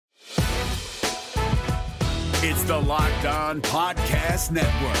It's the Locked On Podcast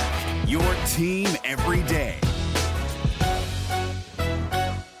Network, your team every day.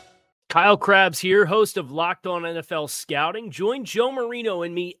 Kyle Krabs here, host of Locked On NFL Scouting. Join Joe Marino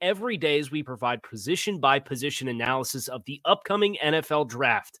and me every day as we provide position-by-position analysis of the upcoming NFL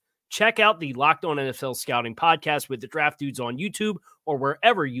Draft. Check out the Locked On NFL Scouting podcast with the Draft Dudes on YouTube or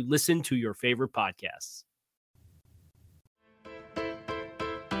wherever you listen to your favorite podcasts.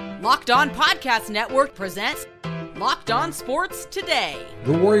 Locked On Podcast Network presents Locked On Sports Today.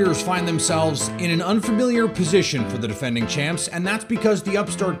 The Warriors find themselves in an unfamiliar position for the defending champs, and that's because the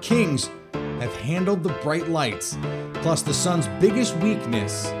upstart Kings have handled the bright lights. Plus, the Suns' biggest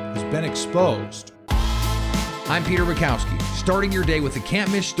weakness has been exposed. I'm Peter Bukowski, starting your day with the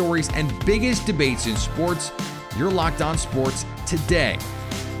can't-miss stories and biggest debates in sports. You're Locked On Sports Today.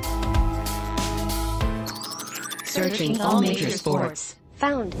 Searching all major sports.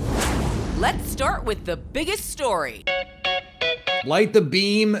 Found. Let's start with the biggest story. Light the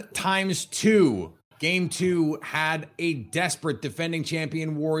beam times 2. Game 2 had a desperate defending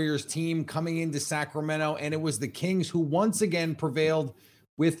champion Warriors team coming into Sacramento, and it was the Kings who once again prevailed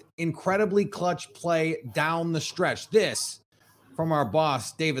with incredibly clutch play down the stretch. This from our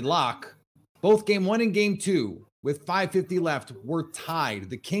boss, David Locke. Both Game 1 and Game 2, with 5:50 left, were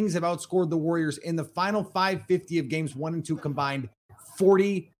tied. The Kings have outscored the Warriors in the final 5:50 of Games 1 and 2 combined,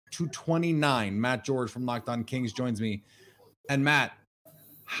 40-29. Matt George from Locked On Kings joins me. And Matt,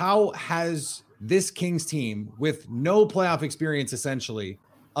 how has this Kings team, with no playoff experience essentially,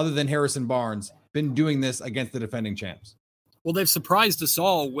 other than Harrison Barnes, been doing this against the defending champs? Well, they've surprised us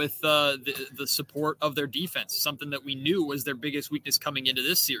all with the support of their defense, something that we knew was their biggest weakness coming into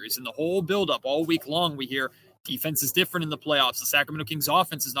this series. And the whole buildup all week long, we hear defense is different in the playoffs. The Sacramento Kings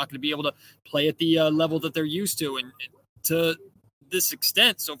offense is not going to be able to play at the level that they're used to. And to this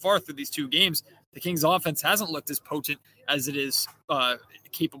extent, so far through these two games, the Kings offense hasn't looked as potent as it is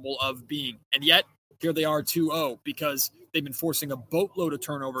capable of being. And yet, here they are 2-0 because they've been forcing a boatload of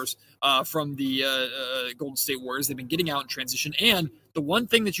turnovers from the Golden State Warriors. They've been getting out in transition. And the one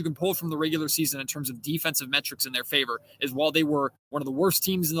thing that you can pull from the regular season in terms of defensive metrics in their favor is while they were one of the worst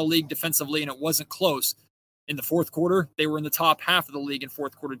teams in the league defensively and it wasn't close, in the fourth quarter, they were in the top half of the league in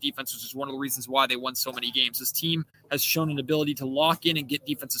fourth quarter defense, which is one of the reasons why they won so many games. This team has shown an ability to lock in and get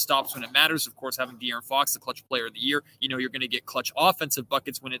defensive stops when it matters. Of course, having De'Aaron Fox, the clutch player of the year, you know you're going to get clutch offensive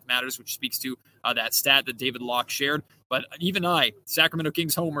buckets when it matters, which speaks to that stat that David Locke shared. But even I, Sacramento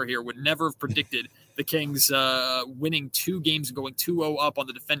Kings homer here, would never have predicted the Kings winning 2 games and going 2-0 up on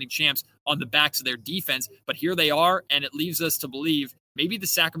the defending champs on the backs of their defense. But here they are, and it leaves us to believe maybe the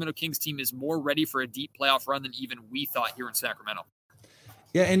Sacramento Kings team is more ready for a deep playoff run than even we thought here in Sacramento.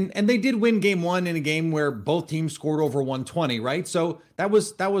 Yeah, and they did win Game 1 in a game where both teams scored over 120, right? So that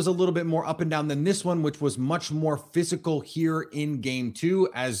was a little bit more up and down than this one, which was much more physical here in Game 2,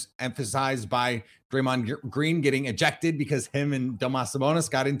 as emphasized by Draymond Green getting ejected because him and Domas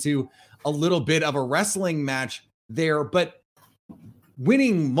Sabonis got into a little bit of a wrestling match there, but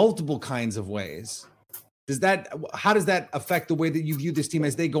winning multiple kinds of ways. How does that affect the way that you view this team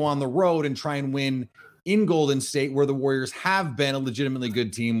as they go on the road and try and win in Golden State, where the Warriors have been a legitimately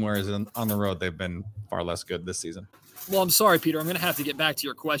good team, whereas on the road they've been far less good this season? Well, I'm sorry, Peter. I'm going to have to get back to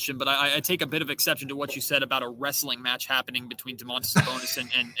your question, but I take a bit of exception to what you said about a wrestling match happening between Domantas Sabonis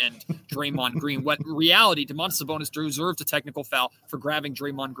and Draymond Green. What reality, Domantas Sabonis deserved a technical foul for grabbing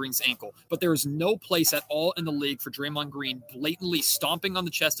Draymond Green's ankle, but there is no place at all in the league for Draymond Green blatantly stomping on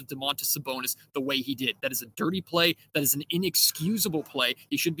the chest of Domantas Sabonis the way he did. That is a dirty play. That is an inexcusable play.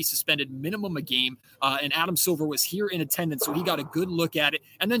 He should be suspended minimum a game, and Adam Silver was here in attendance, so he got a good look at it.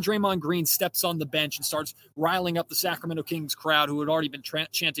 And then Draymond Green steps on the bench and starts riling up the Sacramento Kings crowd, who had already been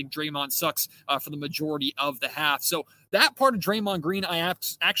chanting Draymond sucks for the majority of the half. So that part of Draymond Green, I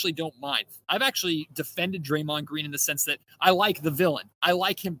actually don't mind. I've actually defended Draymond Green in the sense that I like the villain. I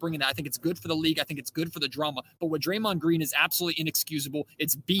like him bringing that. I think it's good for the league. I think it's good for the drama. But what Draymond Green is absolutely inexcusable.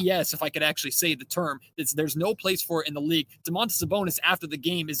 It's BS, if I could actually say the term. There's no place for it in the league. Domantas Sabonis, after the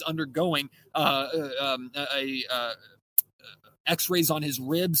game, is undergoing x-rays on his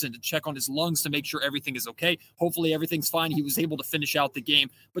ribs and to check on his lungs to make sure everything is okay. Hopefully everything's fine. He was able to finish out the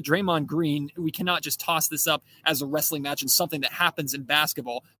game. But Draymond Green, we cannot just toss this up as a wrestling match and something that happens in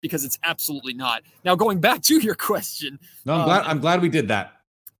basketball, because it's absolutely not. Now, going back to your question. No, I'm glad we did that.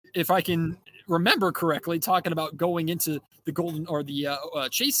 If I can remember correctly, talking about going into the Golden or the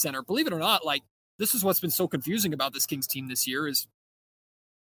Chase Center, believe it or not, like, this is what's been so confusing about this Kings team this year is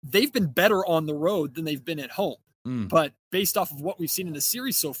they've been better on the road than they've been at home. But based off of what we've seen in the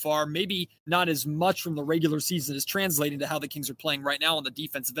series so far, maybe not as much from the regular season is translating to how the Kings are playing right now on the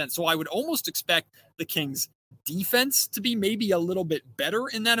defensive end. So I would almost expect the Kings defense to be maybe a little bit better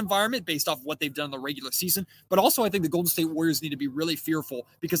in that environment based off what they've done in the regular season. But also I think the Golden State Warriors need to be really fearful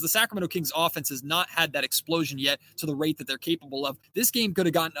because the Sacramento Kings offense has not had that explosion yet to the rate that they're capable of. This game could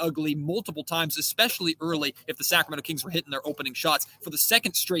have gotten ugly multiple times, especially early if the Sacramento Kings were hitting their opening shots. For the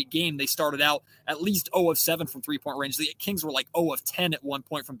second straight game, they started out at least 0 of 7 from three-point range. The Kings were like 0 of 10 at one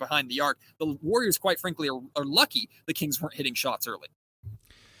point from behind the arc. The Warriors, quite frankly, are lucky the Kings weren't hitting shots early.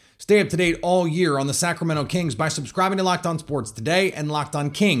 Stay up to date all year on the Sacramento Kings by subscribing to Locked On Sports Today and Locked On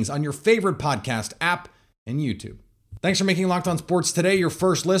Kings on your favorite podcast app and YouTube. Thanks for making Locked On Sports Today your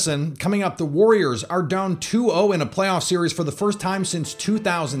first listen. Coming up, the Warriors are down 2-0 in a playoff series for the first time since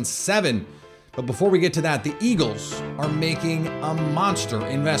 2007. But before we get to that, the Eagles are making a monster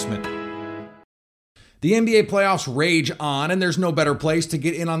investment. The NBA playoffs rage on, and there's no better place to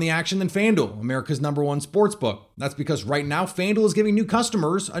get in on the action than FanDuel, America's #1 sportsbook. That's because right now, FanDuel is giving new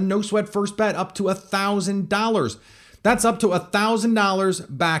customers a no-sweat first bet up to $1,000. That's up to $1,000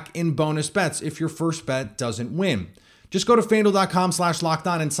 back in bonus bets if your first bet doesn't win. Just go to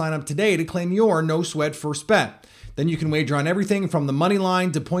FanDuel.com/lockedon and sign up today to claim your no-sweat first bet. Then you can wager on everything from the money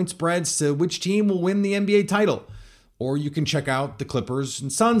line to point spreads to which team will win the NBA title. Or you can check out the Clippers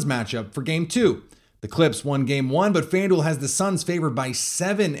and Suns matchup for Game 2. The Clips won Game 1, but FanDuel has the Suns favored by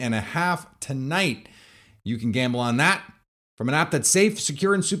 7.5 tonight. You can gamble on that from an app that's safe,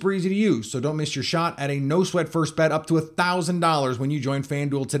 secure, and super easy to use. So don't miss your shot at a no-sweat first bet up to $1,000 when you join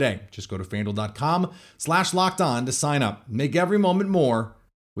FanDuel today. Just go to FanDuel.com/lockedon to sign up. Make every moment more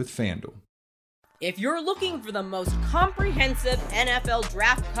with FanDuel. If you're looking for the most comprehensive NFL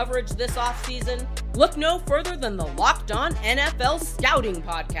draft coverage this offseason, look no further than the Locked On NFL Scouting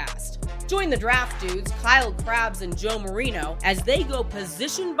Podcast. Join the draft dudes, Kyle Krabs and Joe Marino, as they go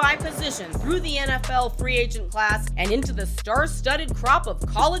position by position through the NFL free agent class and into the star-studded crop of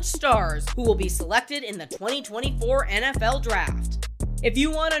college stars who will be selected in the 2024 NFL Draft. If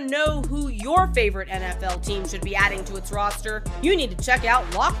you want to know who your favorite NFL team should be adding to its roster, you need to check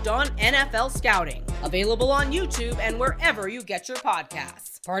out Locked On NFL Scouting, available on YouTube and wherever you get your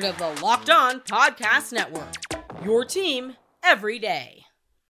podcasts. Part of the Locked On Podcast Network, your team every day.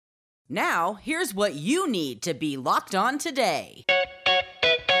 Now, here's what you need to be locked on today.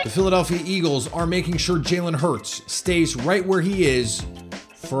 The Philadelphia Eagles are making sure Jalen Hurts stays right where he is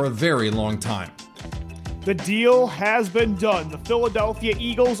for a very long time. The deal has been done. The Philadelphia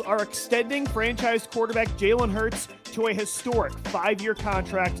Eagles are extending franchise quarterback Jalen Hurts to a historic 5-year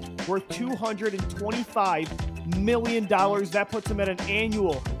contract worth $225 million. That puts him at an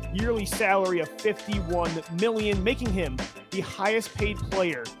annual yearly salary of $51 million, making him the highest paid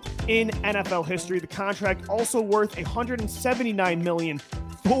player in NFL history. The contract also worth $179 million,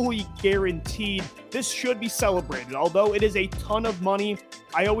 fully guaranteed. This should be celebrated. Although it is a ton of money,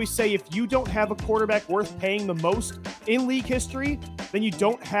 I always say if you don't have a quarterback worth paying the most in league history, then you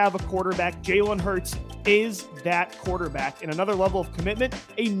don't have a quarterback. Jalen Hurts is that quarterback. And another level of commitment,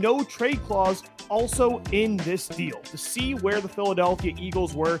 a no-trade clause also in this deal. To see where the Philadelphia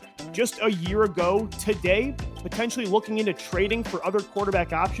Eagles were just a year ago today, potentially looking into trading for other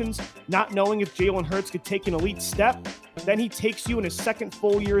quarterback options, not knowing if Jalen Hurts could take an elite step. Then he takes you in his second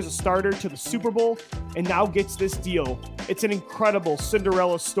full year as a starter to the Super Bowl and now gets this deal. It's an incredible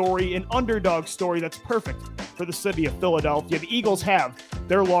Cinderella story, an underdog story that's perfect for the city of Philadelphia. The Eagles have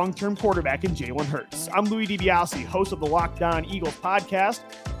their long-term quarterback in Jalen Hurts. I'm Louis DiBiase, host of the Locked On Eagles podcast,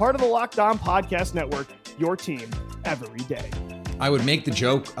 part of the Locked On Podcast Network, your team every day. I would make the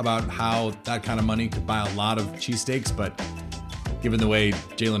joke about how that kind of money could buy a lot of cheesesteaks, but given the way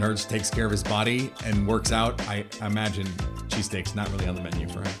Jalen Hurts takes care of his body and works out, I imagine cheesesteaks not really on the menu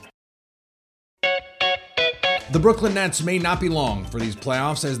for him. The Brooklyn Nets may not be long for these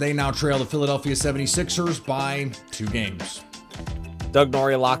playoffs as they now trail the Philadelphia 76ers by 2 games. Doug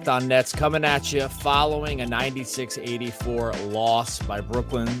Norrie, Locked On Nets, coming at you following a 96-84 loss by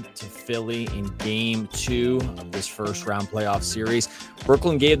Brooklyn to Philly in Game 2 of this first-round playoff series.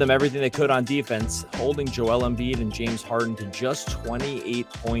 Brooklyn gave them everything they could on defense, holding Joel Embiid and James Harden to just 28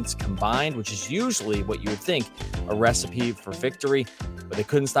 points combined, which is usually what you would think a recipe for victory. But they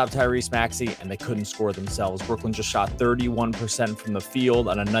couldn't stop Tyrese Maxey, and they couldn't score themselves. Brooklyn just shot 31% from the field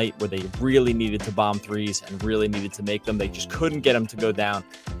on a night where they really needed to bomb threes and really needed to make them. They just couldn't get them to go down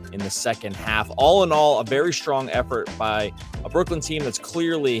in the second half. All in all, a very strong effort by a Brooklyn team that's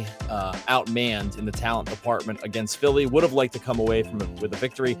clearly outmanned in the talent department against Philly. Would have liked to come away from it with a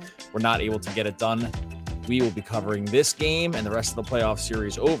victory. We're not able to get it done. We will be covering this game and the rest of the playoff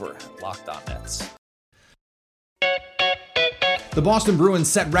series over at Locked On Nets. The Boston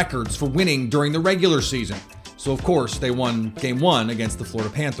Bruins set records for winning during the regular season. So, of course, they won Game 1 against the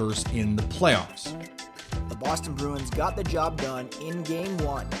Florida Panthers in the playoffs. Boston Bruins got the job done in Game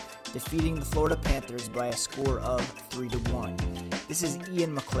 1, defeating the Florida Panthers by a score of 3-1. This is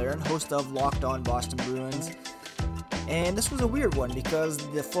Ian McLaren, host of Locked On Boston Bruins, and this was a weird one because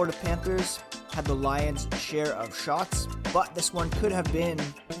the Florida Panthers had the Lions' share of shots, but this one could have been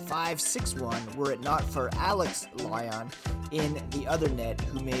 5-6-1 were it not for Alex Lyon in the other net,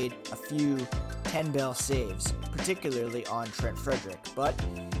 who made a few 10-bell saves, particularly on Trent Frederick. But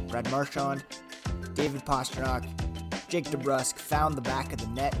Brad Marchand, David Pastrnak, Jake DeBrusk found the back of the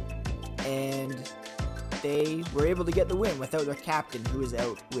net, and they were able to get the win without their captain, who is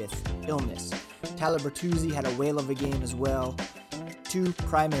out with illness. Tyler Bertuzzi had a whale of a game as well. 2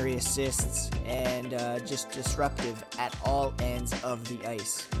 primary assists, and just disruptive at all ends of the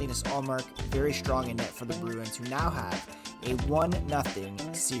ice. Linus Ullmark very strong in net for the Bruins, who now have a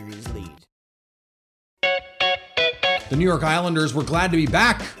 1-0 series lead. The New York Islanders were glad to be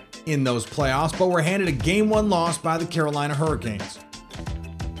back in those playoffs, but were handed a Game 1 loss by the Carolina Hurricanes.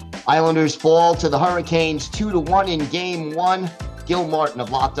 Islanders fall to the Hurricanes 2-1 in Game 1. Gil Martin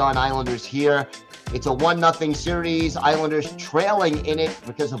of Locked On Islanders here. It's a 1-0 series. Islanders trailing in it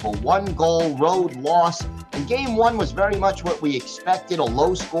because of a 1-goal road loss. And Game 1 was very much what we expected, a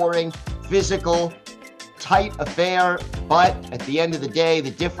low-scoring, physical, tight affair. But at the end of the day, the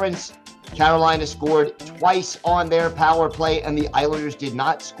difference, Carolina scored twice on their power play, and the Islanders did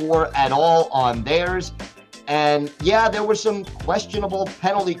not score at all on theirs. And yeah, there were some questionable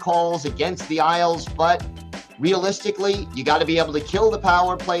penalty calls against the Isles, but realistically, you got to be able to kill the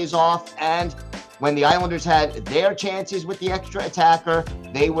power plays off. And when the Islanders had their chances with the extra attacker,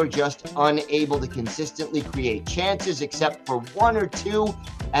 they were just unable to consistently create chances except for 1 or 2,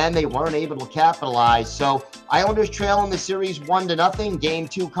 and they weren't able to capitalize. So Islanders trail in the series 1-0. Game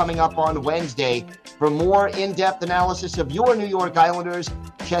 2 coming up on Wednesday. For more in-depth analysis of your New York Islanders,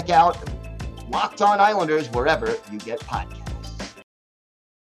 check out Locked On Islanders wherever you get podcasts.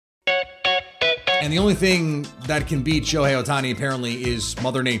 And the only thing that can beat Shohei Ohtani apparently is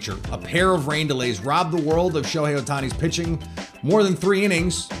Mother Nature. A pair of rain delays robbed the world of Shohei Ohtani's pitching more than 3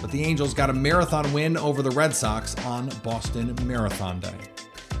 innings, but the Angels got a marathon win over the Red Sox on Boston Marathon Day.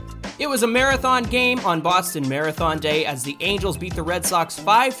 It was a marathon game on Boston Marathon Day as the Angels beat the Red Sox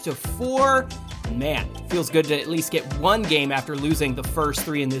 5-4. Man, feels good to at least get one game after losing the first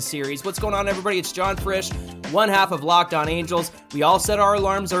 3 in this series. What's going on, everybody? It's John Frisch, one half of Locked On Angels. We all set our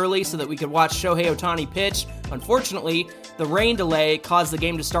alarms early so that we could watch Shohei Ohtani pitch. Unfortunately, the rain delay caused the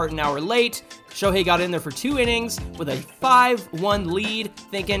game to start an hour late. Shohei got in there for 2 innings with a 5-1 lead,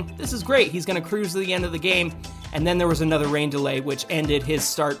 thinking, this is great, he's going to cruise to the end of the game. And then there was another rain delay, which ended his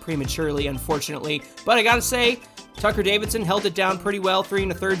start prematurely, unfortunately. But I gotta say, Tucker Davidson held it down pretty well. 3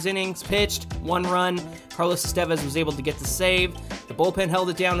 1/3 innings pitched, 1 run. Carlos Estevez was able to get the save. The bullpen held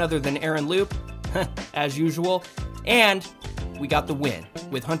it down other than Aaron Loop, as usual. And we got the win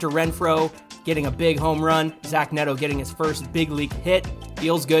with Hunter Renfroe getting a big home run, Zach Neto getting his first big league hit.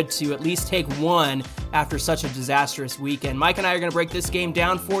 Feels good to at least take one after such a disastrous weekend. Mike and I are going to break this game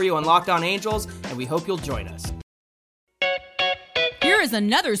down for you on Locked On Angels, and we hope you'll join us. Here is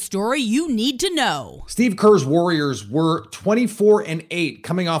another story you need to know. Steve Kerr's Warriors were 24-8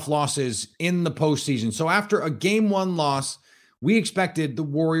 coming off losses in the postseason. So after a Game 1 loss, we expected the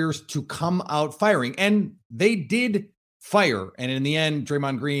Warriors to come out firing, and they did fire. And in the end,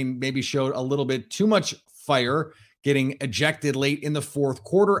 Draymond Green maybe showed a little bit too much fire, getting ejected late in the 4th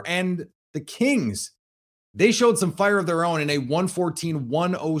quarter. And the Kings, they showed some fire of their own in a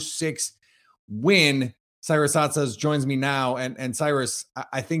 114-106 win. Cyrus Satsas joins me now. And Cyrus,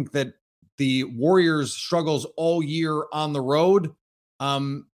 I think that the Warriors' struggles all year on the road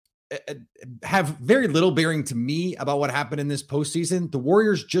have very little bearing to me about what happened in this postseason. The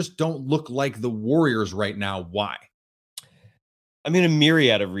Warriors just don't look like the Warriors right now. Why? I mean, a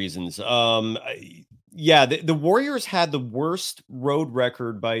myriad of reasons. The Warriors had the worst road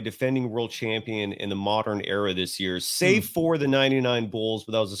record by defending world champion in the modern era this year, save for the 99 Bulls,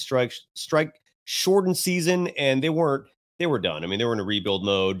 but that was a strike shortened season, and they were done. I mean, they were in a rebuild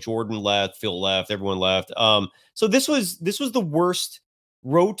mode. Jordan left, Phil left, everyone left. So this was the worst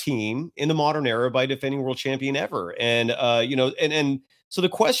road team in the modern era by defending world champion ever. And so the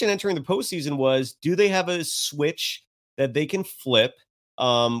question entering the postseason was, do they have a switch that they can flip?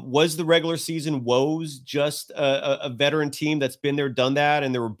 Was the regular season woes just a veteran team that's been there, done that,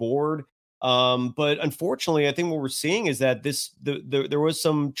 and they were bored? But unfortunately, I think what we're seeing is that there was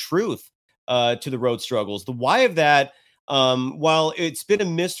some truth to the road struggles. The why of that, while it's been a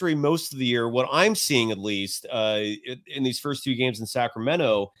mystery most of the year, what I'm seeing at least in these first 2 games in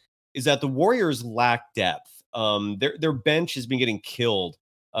Sacramento is that the Warriors lack depth. Their bench has been getting killed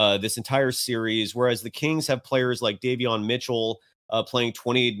this entire series, whereas the Kings have players like Davion Mitchell playing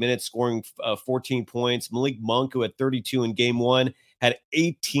 28 minutes, scoring 14 points. Malik Monk, who had 32 in game one, had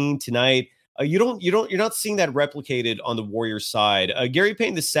 18 tonight. You're not seeing that replicated on the Warriors side. Gary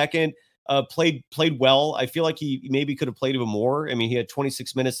Payton II played well. I feel like he maybe could have played even more. I mean, he had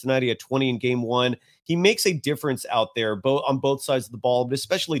 26 minutes tonight. He had 20 in game one. He makes a difference out there, on both sides of the ball, but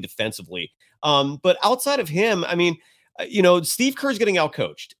especially defensively. But outside of him, I mean, Steve Kerr is getting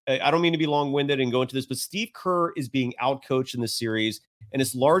outcoached. I don't mean to be long-winded and go into this, but Steve Kerr is being outcoached in this series, and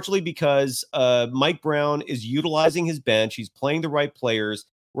it's largely because Mike Brown is utilizing his bench. He's playing the right players,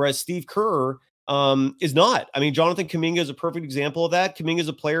 whereas Steve Kerr is not. I mean, Jonathan Kuminga is a perfect example of that. Kuminga is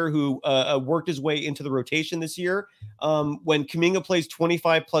a player who worked his way into the rotation this year. When Kuminga plays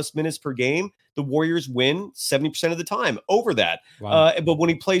 25-plus minutes per game, the Warriors win 70% of the time over that. Wow. But when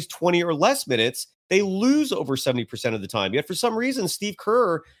he plays 20 or less minutes, they lose over 70% of the time. Yet for some reason, Steve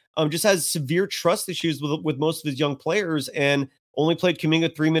Kerr just has severe trust issues with most of his young players and only played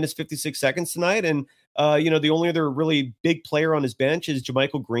Kuminga 3 minutes, 56 seconds tonight. And, the only other really big player on his bench is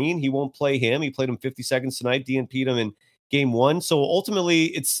JaMychal Green. He won't play him. He played him 50 seconds tonight, DNP'd him in game one. So ultimately,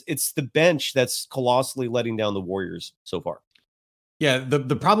 it's the bench that's colossally letting down the Warriors so far. Yeah,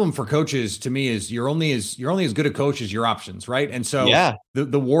 the problem for coaches to me is you're only as good a coach as your options, right? And so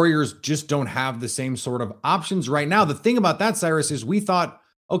the Warriors just don't have the same sort of options right now. The thing about that, Cyrus, is we thought,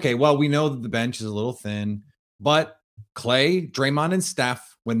 okay, well, we know that the bench is a little thin, but Clay, Draymond, and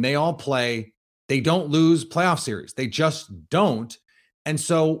Steph, when they all play, they don't lose playoff series. They just don't. And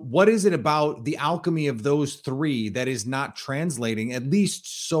so what is it about the alchemy of those three that is not translating, at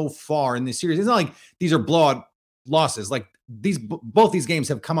least so far in this series? It's not like these are blowout losses. Like both these games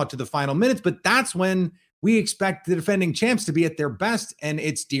have come out to the final minutes, but that's when we expect the defending champs to be at their best. And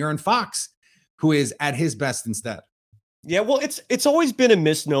it's De'Aaron Fox who is at his best instead. Yeah, well, it's always been a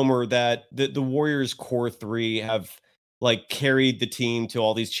misnomer that the Warriors core three have carried the team to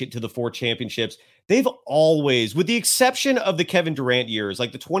all these to the 4 championships. They've always, with the exception of the Kevin Durant years,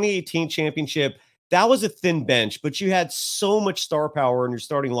 like the 2018 championship, that was a thin bench, but you had so much star power in your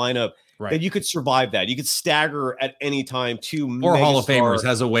starting lineup that you could survive that. You could stagger at any time to or Hall of Famers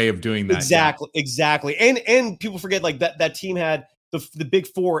has a way of doing that. Exactly. And people forget that team had the big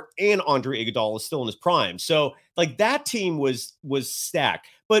four and Andre Iguodala is still in his prime. So that team was stacked.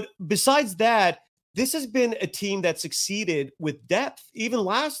 But besides that, this has been a team that succeeded with depth. Even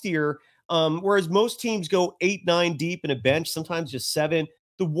last year, whereas most teams go 8-9 deep in a bench, sometimes just 7,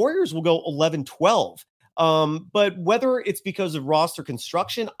 the Warriors will go 11-12. But whether it's because of roster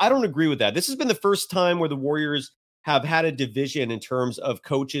construction, I don't agree with that. This has been the first time where the Warriors have had a division in terms of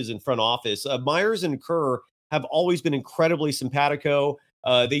coaches and front office. Myers and Kerr have always been incredibly simpatico.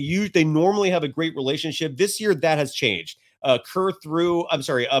 They normally have a great relationship. This year, that has changed.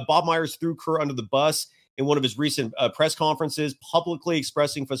 Bob Myers threw Kerr under the bus in one of his recent press conferences, publicly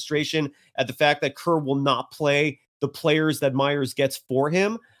expressing frustration at the fact that Kerr will not play the players that Myers gets for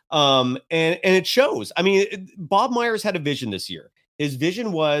him. And it shows. I mean, Bob Myers had a vision this year. His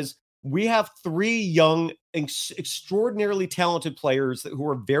vision was, we have 3 young, extraordinarily talented players who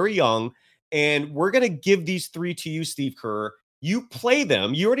are very young, and we're going to give these 3 to you, Steve Kerr. You play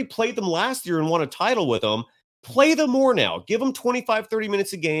them. You already played them last year and won a title with them. Play them more now. Give them 25, 30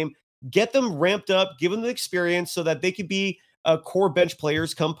 minutes a game. Get them ramped up. Give them the experience so that they could be core bench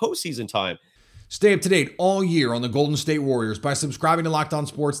players come postseason time. Stay up to date all year on the Golden State Warriors by subscribing to Locked On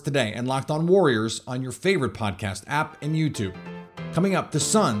Sports today and Locked On Warriors on your favorite podcast app and YouTube. Coming up, the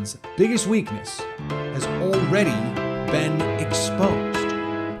Suns' biggest weakness has already been exposed.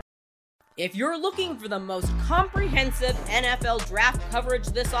 If you're looking for the most comprehensive NFL draft coverage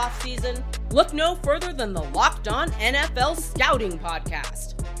this offseason, look no further than the Locked On NFL Scouting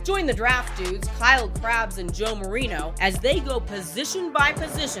Podcast. Join the draft dudes, Kyle Krabs and Joe Marino, as they go position by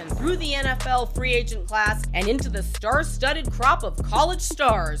position through the NFL free agent class and into the star-studded crop of college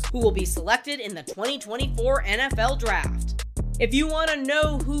stars who will be selected in the 2024 NFL Draft. If you want to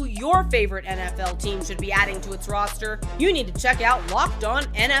know who your favorite NFL team should be adding to its roster, you need to check out Locked On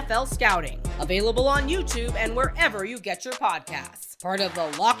NFL Scouting, available on YouTube and wherever you get your podcasts. Part of the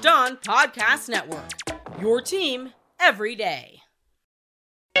Locked On Podcast Network, your team every day.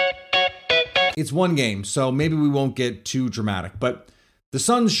 It's one game, so maybe we won't get too dramatic, but the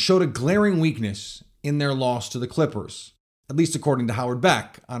Suns showed a glaring weakness in their loss to the Clippers, at least according to Howard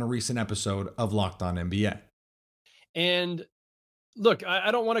Beck on a recent episode of Locked On NBA. And look,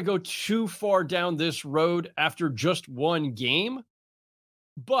 I don't want to go too far down this road after just one game,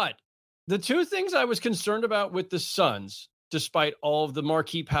 but the 2 things I was concerned about with the Suns despite all of the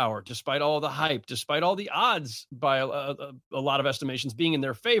marquee power, despite all the hype, despite all the odds by a lot of estimations being in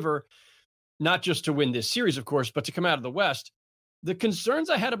their favor, not just to win this series, of course, but to come out of the West. The concerns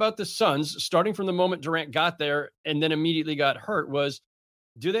I had about the Suns, starting from the moment Durant got there and then immediately got hurt, was,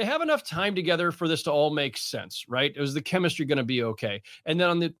 do they have enough time together for this to all make sense, right? Was the chemistry going to be okay? And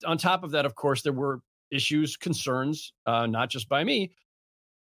then on top of that, of course, there were issues, concerns, not just by me,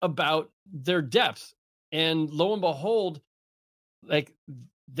 about their depth. And lo and behold, like,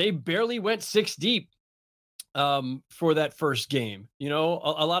 they barely went 6 deep for that first game. You know,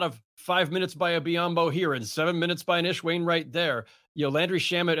 a lot of 5 minutes by a Biyombo here and 7 minutes by an Ish Wainwright there. You know, Landry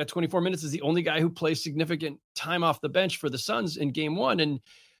Shamet at 24 minutes is the only guy who plays significant time off the bench for the Suns in game 1. And,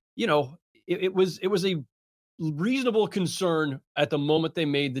 you know, it was a reasonable concern at the moment they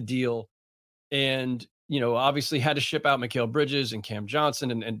made the deal. And, you know, obviously had to ship out Mikal Bridges and Cam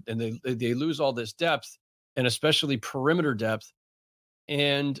Johnson, and they lose all this depth, and especially perimeter depth.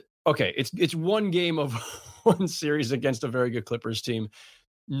 And okay, it's one game of one series against a very good Clippers team.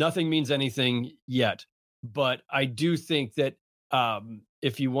 Nothing means anything yet, but I do think that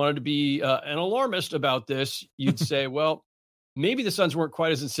if you wanted to be an alarmist about this, you'd say, well, maybe the Suns weren't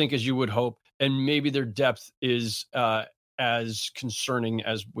quite as in sync as you would hope, and maybe their depth is as concerning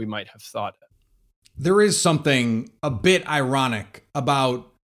as we might have thought. There is something a bit ironic about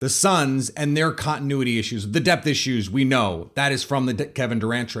the Suns and their continuity issues. The depth issues, we know, that is from the Kevin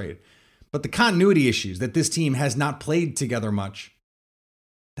Durant trade. But the continuity issues, that this team has not played together much,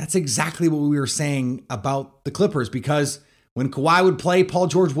 that's exactly what we were saying about the Clippers, because when Kawhi would play, Paul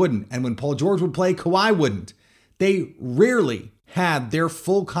George wouldn't. And when Paul George would play, Kawhi wouldn't. They rarely had their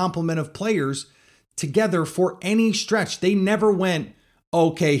full complement of players together for any stretch. They never went,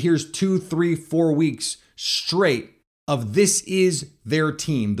 okay, here's 2, 3, 4 weeks straight of this is their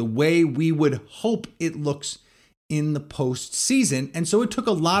team, the way we would hope it looks in the postseason. And so it took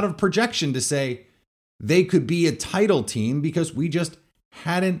a lot of projection to say they could be a title team because we just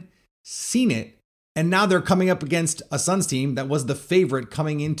hadn't seen it. And now they're coming up against a Suns team that was the favorite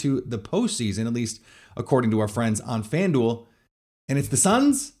coming into the postseason, at least according to our friends on FanDuel. And it's the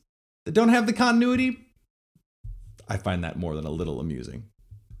Suns that don't have the continuity. I find that more than a little amusing.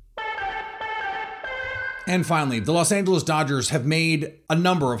 And finally, the Los Angeles Dodgers have made a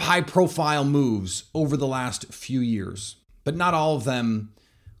number of high-profile moves over the last few years, but not all of them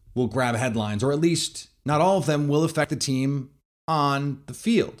will grab headlines, or at least not all of them will affect the team on the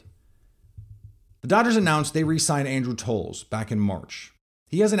field. The Dodgers announced they re-signed Andrew Toles back in March.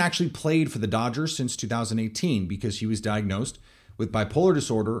 He hasn't actually played for the Dodgers since 2018 because he was diagnosed with bipolar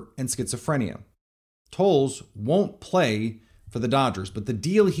disorder and schizophrenia. Toles won't play for the Dodgers, but the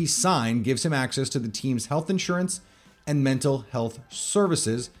deal he signed gives him access to the team's health insurance and mental health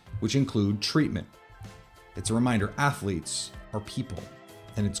services, which include treatment. It's a reminder, athletes are people,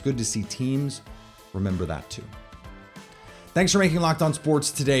 and it's good to see teams remember that too. Thanks for making Locked On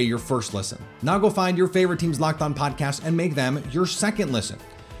Sports today your first listen. Now go find your favorite team's Locked On podcast and make them your second listen.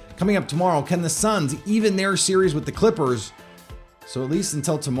 Coming up tomorrow, can the Suns even their series with the Clippers? So at least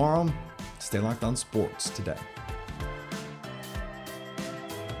until tomorrow, stay Locked On Sports today.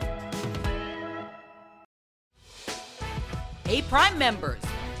 Hey, Prime members,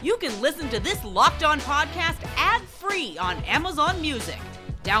 you can listen to this Locked On podcast ad-free on Amazon Music.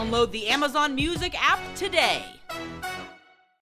 Download the Amazon Music app today.